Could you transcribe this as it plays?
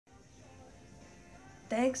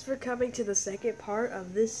Thanks for coming to the second part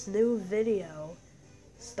of this new video.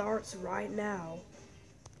 Starts right now.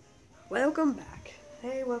 Welcome back.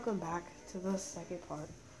 Hey, welcome back to the second part.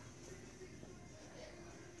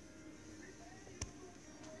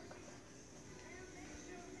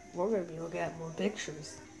 We're gonna be looking at more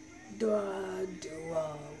pictures. Duo.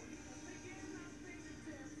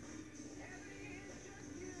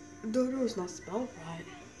 Duo is not spelled right.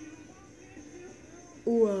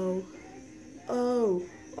 Whoa. Oh.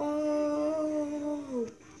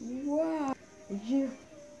 Wow.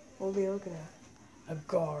 We'll be looking at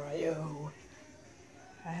Agar.io.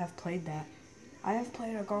 I have played that. I have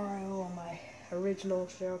played Agar.io on my original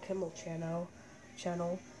Cheryl Kimmel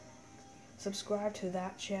channel. Subscribe to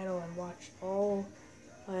that channel and watch all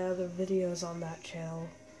my other videos on that channel.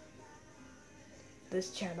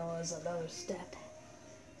 This channel is another step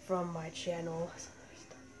from my channel.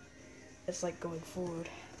 It's like going forward.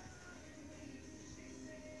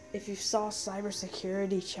 If you saw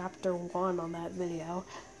cybersecurity chapter 1 on that video,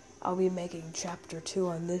 I'll be making chapter 2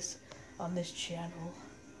 on this channel.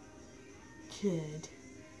 Kid.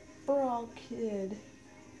 Bro, kid.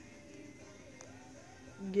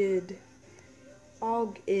 Gid.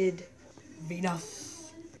 Og-id.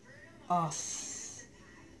 Venus. Us.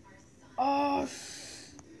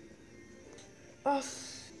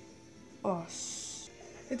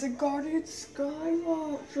 It's a Guardian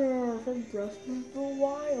Skywatcher from Breath of the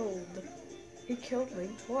Wild. He killed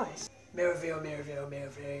Link twice. Mirror video.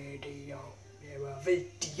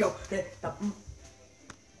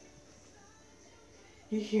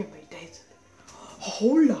 You hear me, Daisy?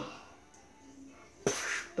 Hola!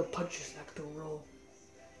 The punches like to roll.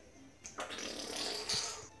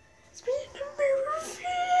 It's been a mirror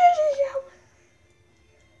video.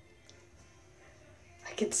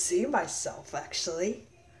 I can see myself actually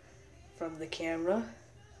from the camera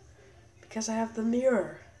because I have the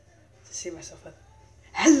mirror to see myself with.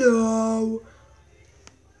 Hello!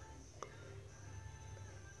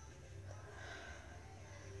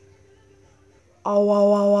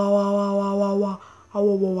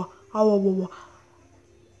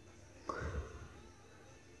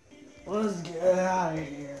 Let's get out of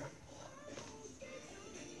here.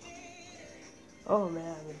 Oh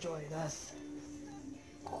man, I'm enjoying this.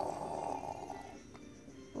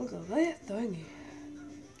 Look at that thingy.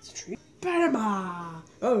 It's a tree. Panama!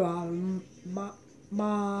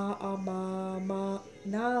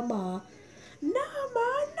 Nama.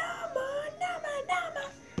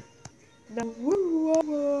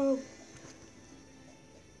 Whoa.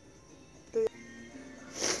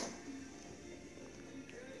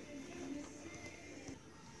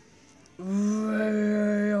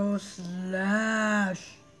 Radio slash.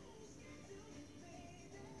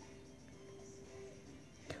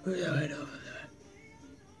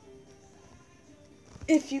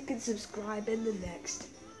 If you can subscribe in the next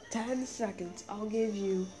 10 seconds, I'll give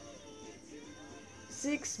you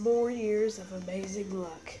 6 more years of amazing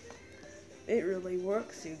luck. It really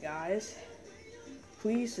works, you guys.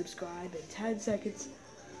 Please subscribe in 10 seconds.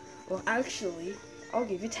 Well, actually, I'll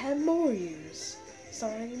give you 10 more years.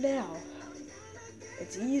 Starting now.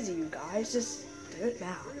 It's easy, you guys. Just do it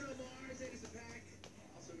now.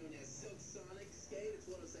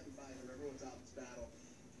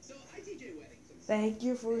 Thank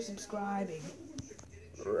you for subscribing.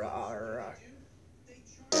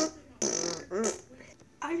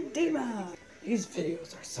 I'm Dima. These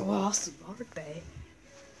videos are so awesome, aren't they?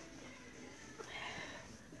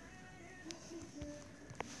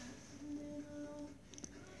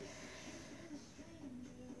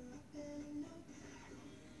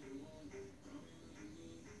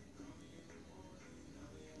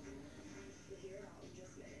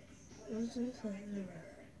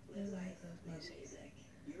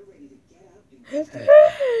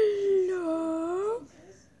 Hello.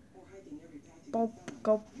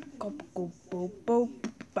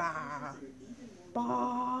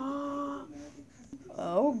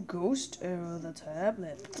 Oh, Ghost Arrow the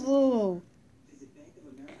tablet. Oh.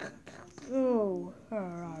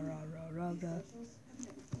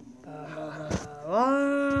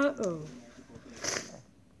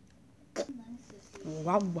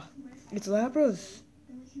 Wow. It's Lapras.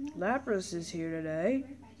 Lapras is here today.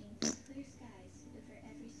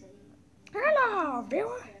 Hello,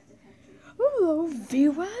 viewer. Hello,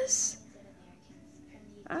 viewers.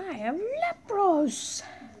 I am Lapras.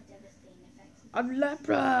 I'm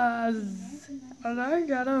Lapras. And I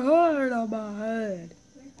got a heart on my head.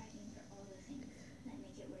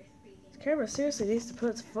 This camera seriously needs to put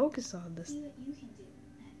its focus on this.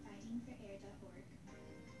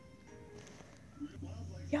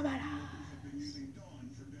 Yamada.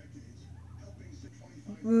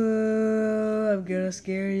 I'm gonna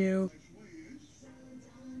scare you.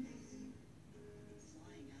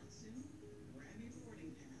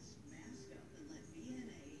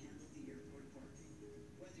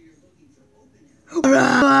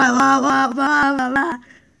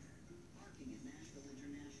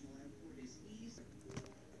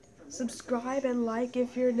 Subscribe and like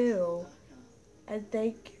if you're new. And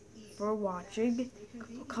thank you for watching.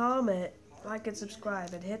 Comment, like, and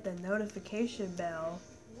subscribe, and hit the notification bell.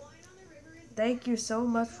 Thank you so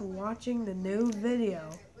much for watching the new video.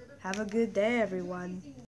 Have a good day, everyone.